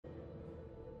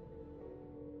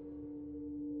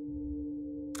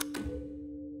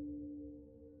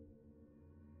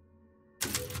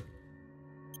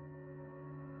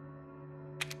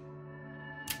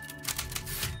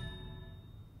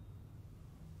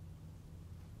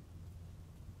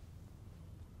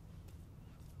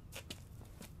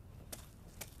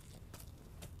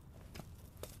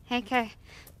Hey, Kay.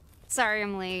 Sorry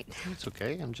I'm late. It's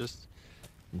okay. I'm just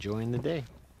enjoying the day.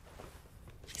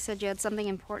 You said you had something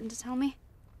important to tell me?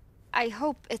 I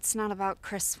hope it's not about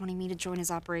Chris wanting me to join his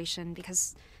operation,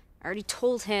 because I already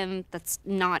told him that's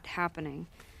not happening.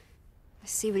 I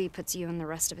see what he puts you and the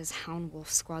rest of his Hound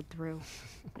Wolf squad through.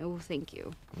 No, thank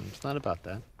you. It's not about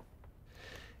that.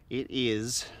 It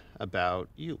is about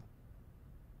you.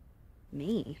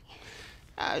 Me?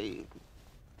 I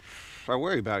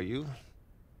worry about you.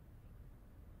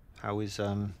 How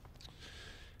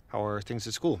are things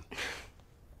at school?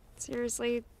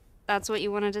 Seriously? That's what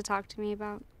you wanted to talk to me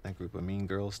about? That group of mean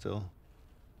girls still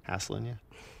hassling you?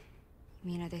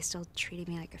 You mean, are they still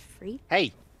treating me like a freak?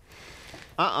 Hey!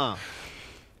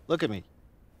 Look at me.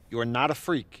 You are not a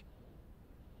freak.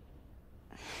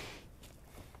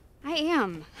 I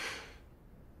am.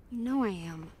 You know I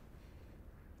am.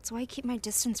 That's why I keep my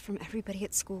distance from everybody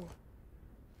at school.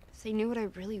 If they knew what I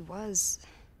really was.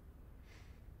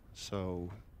 So...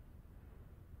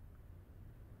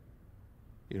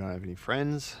 you don't have any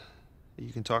friends that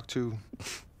you can talk to?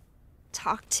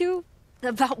 Talk to?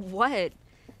 About what?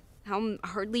 How I'm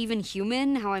hardly even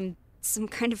human? How I'm some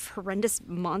kind of horrendous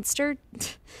monster?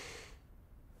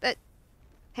 But,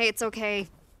 hey, it's okay.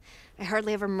 I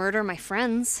hardly ever murder my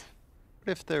friends.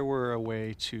 What if there were a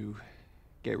way to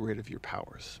get rid of your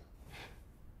powers?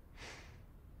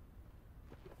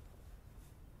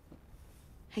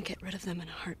 I'd get rid of them in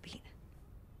a heartbeat.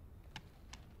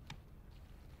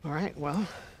 All right, well,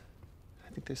 I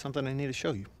think there's something I need to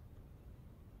show you.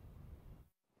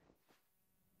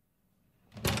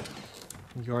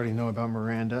 You already know about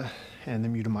Miranda and the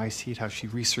mutamycete, how she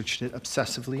researched it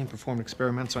obsessively and performed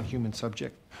experiments on human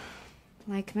subject.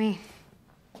 Like me.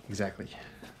 Exactly.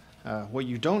 What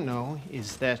you don't know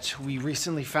is that we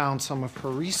recently found some of her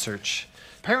research.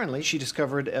 Apparently, she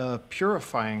discovered a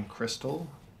purifying crystal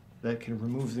that can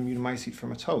remove the mutamycete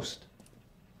from its host.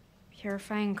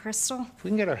 Purifying crystal? If we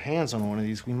can get our hands on one of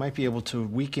these, we might be able to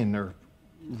weaken or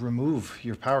remove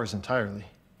your powers entirely.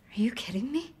 Are you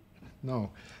kidding me?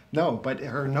 No, but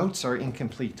her notes are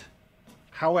incomplete.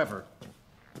 However,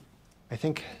 I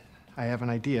think I have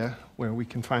an idea where we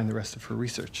can find the rest of her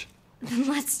research.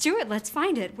 Let's do it. Let's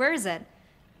find it. Where is it?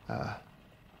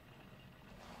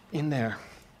 In there.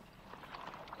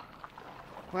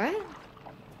 What?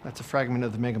 That's a fragment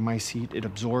of the megamycete. It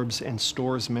absorbs and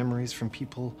stores memories from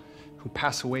people who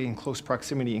pass away in close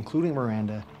proximity, including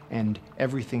Miranda, and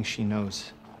everything she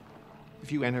knows.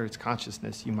 If you enter its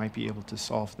consciousness, you might be able to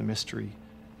solve the mystery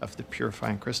of the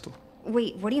purifying crystal.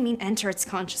 Wait, what do you mean, enter its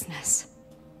consciousness?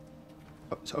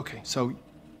 So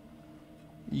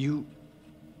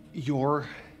your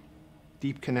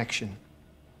deep connection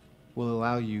will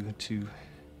allow you to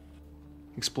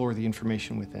explore the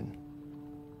information within.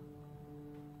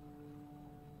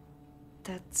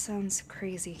 That sounds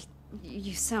crazy.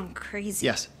 You sound crazy.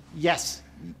 Yes,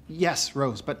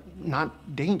 Rose, but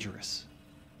not dangerous,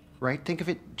 right? Think of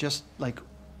it just like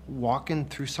walking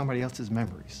through somebody else's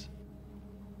memories.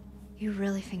 You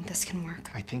really think this can work?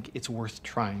 I think it's worth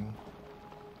trying.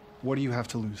 What do you have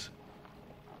to lose?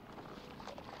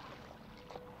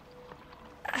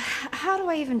 How do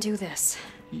I even do this?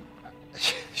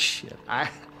 Shit,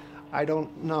 I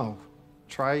don't know.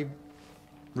 Try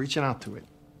reaching out to it.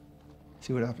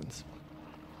 See what happens.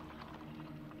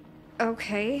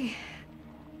 Okay.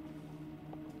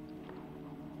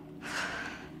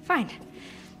 Fine.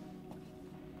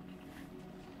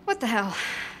 What the hell?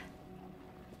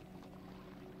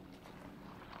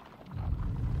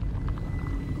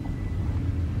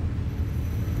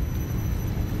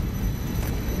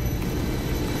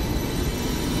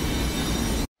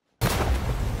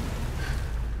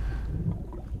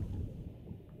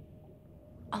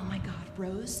 Oh my god,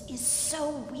 Rose is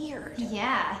so weird.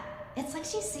 Yeah, it's like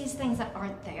she sees things that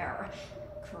aren't there.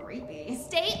 Creepy.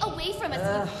 Stay away from us,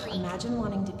 you freak. Imagine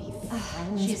wanting to be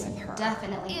friends She's with her.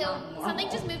 definitely Ew, not normal. something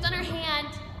just moved on her hand.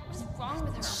 What's wrong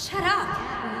with her? Shut up!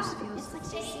 It's like she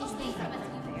Stay sees away things from that us,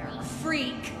 aren't you there.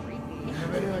 freak. Freak. Ew,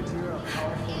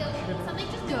 something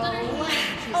just moved on her hand.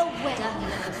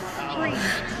 Away.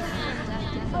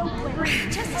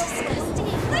 Freak. Just disgusting.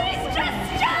 Please just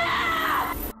stop!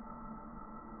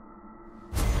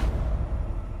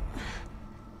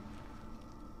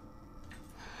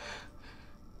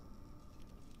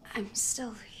 I'm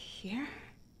still here?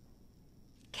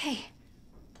 Kay.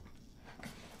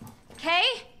 Kay?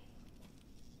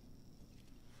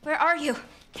 Where are you?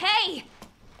 Kay!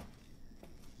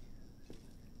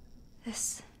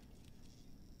 This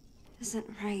isn't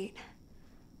right.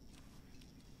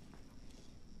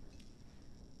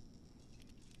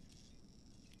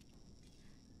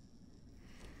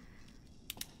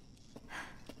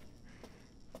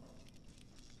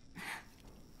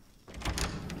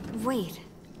 Wait.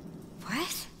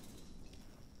 What?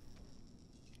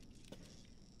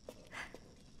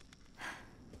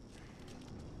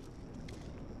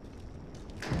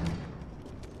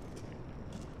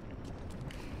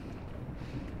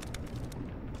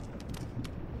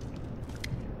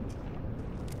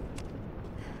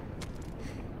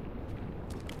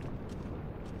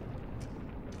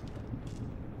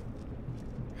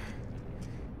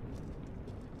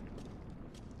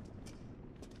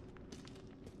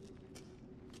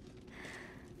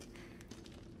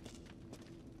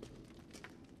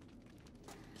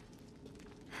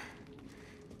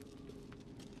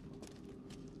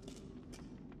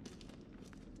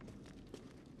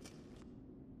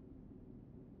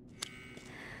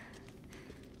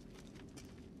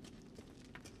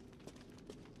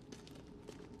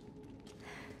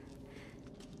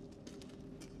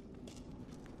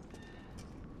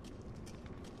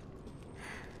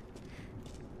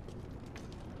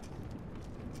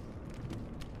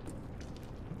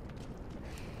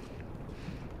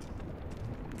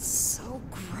 So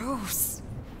gross.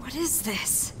 What is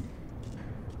this?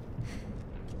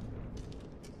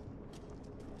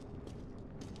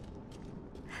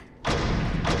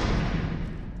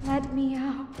 Let me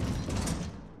out.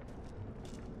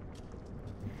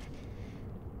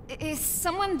 Is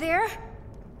someone there?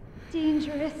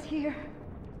 Dangerous here.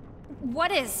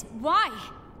 What is? Why?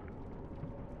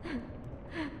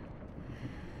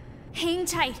 Hang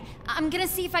tight. I'm gonna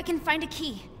see if I can find a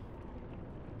key.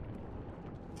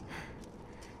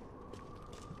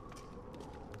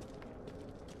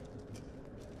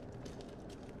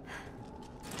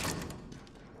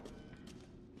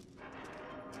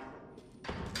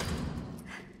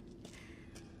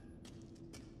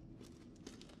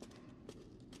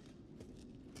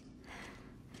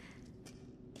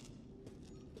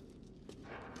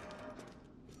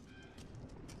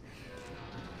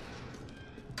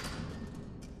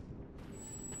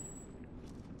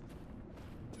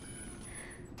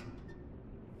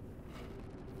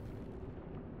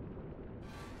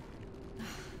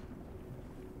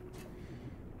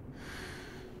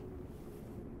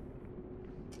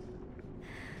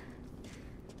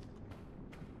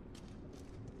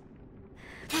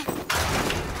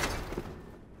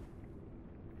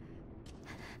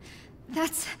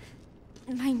 That's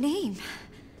my name.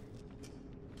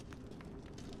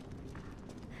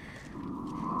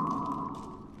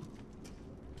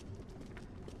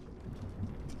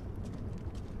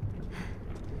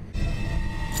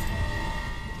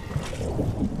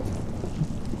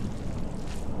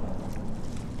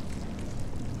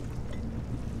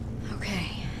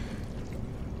 Okay.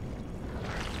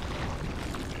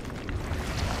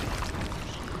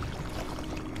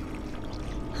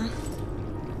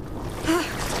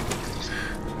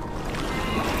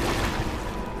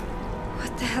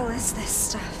 What the hell is this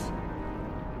stuff?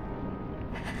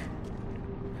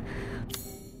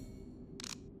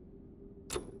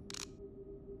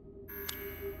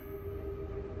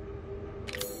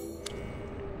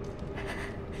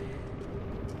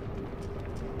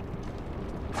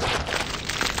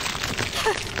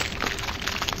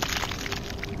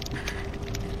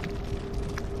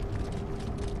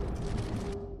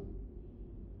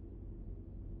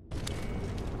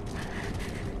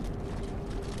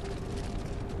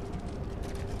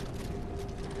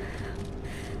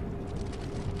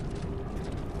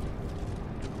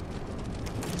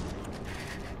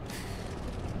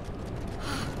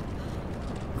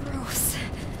 Gross.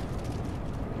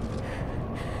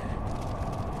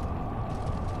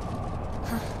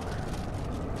 Huh.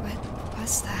 What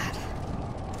was that?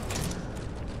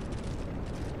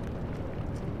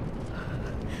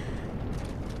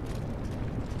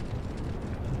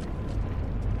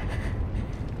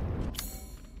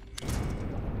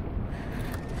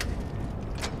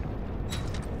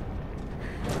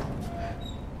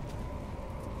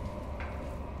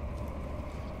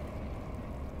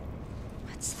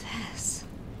 What's this?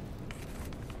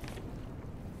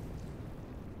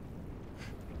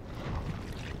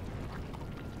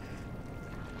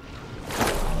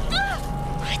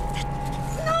 What the?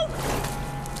 No!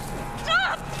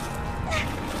 Stop!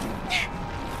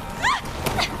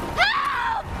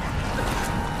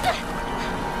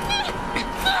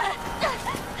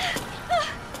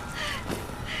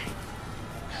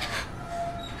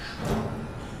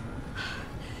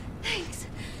 Thanks.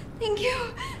 Thank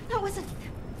you. That wasn't...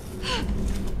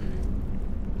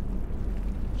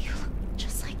 You look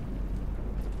just like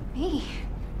me.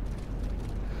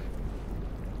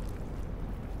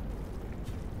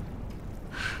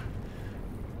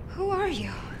 Who are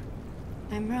you?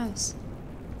 I'm Rose.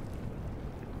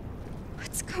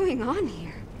 What's going on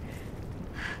here?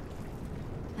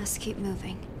 Let's keep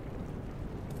moving.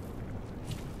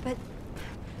 But...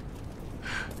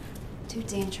 too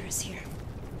dangerous here.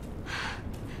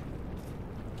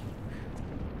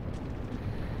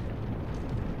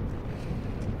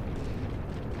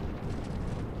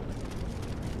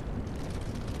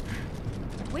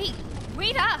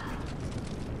 Wait up!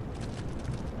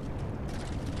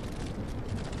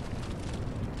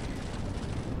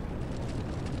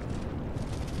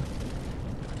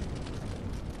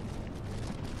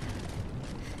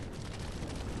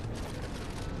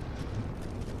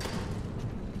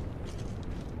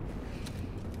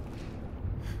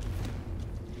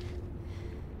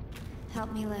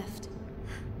 Help me lift.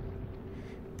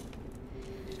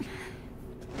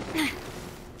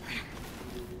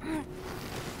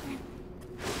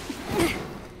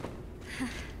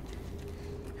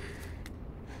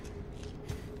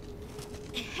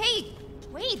 Hey,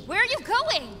 wait, where are you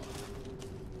going?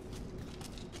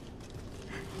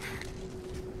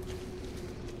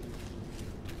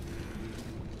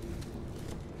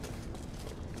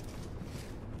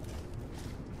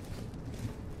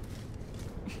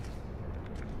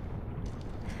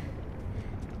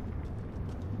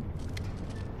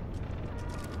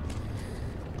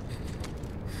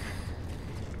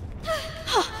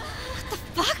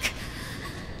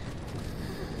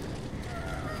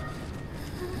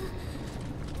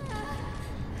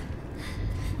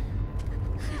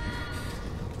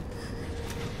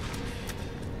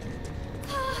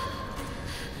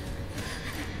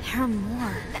 There are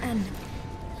more, and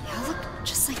y'all look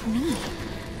just like me.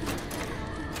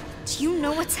 Do you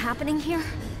know what's happening here?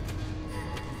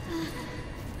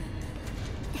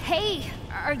 Hey,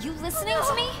 are you listening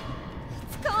to me?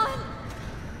 It's gone.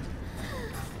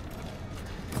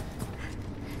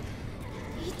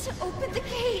 Need to open the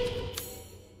gate.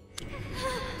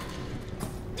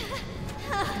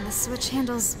 And the switch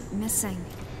handle's missing.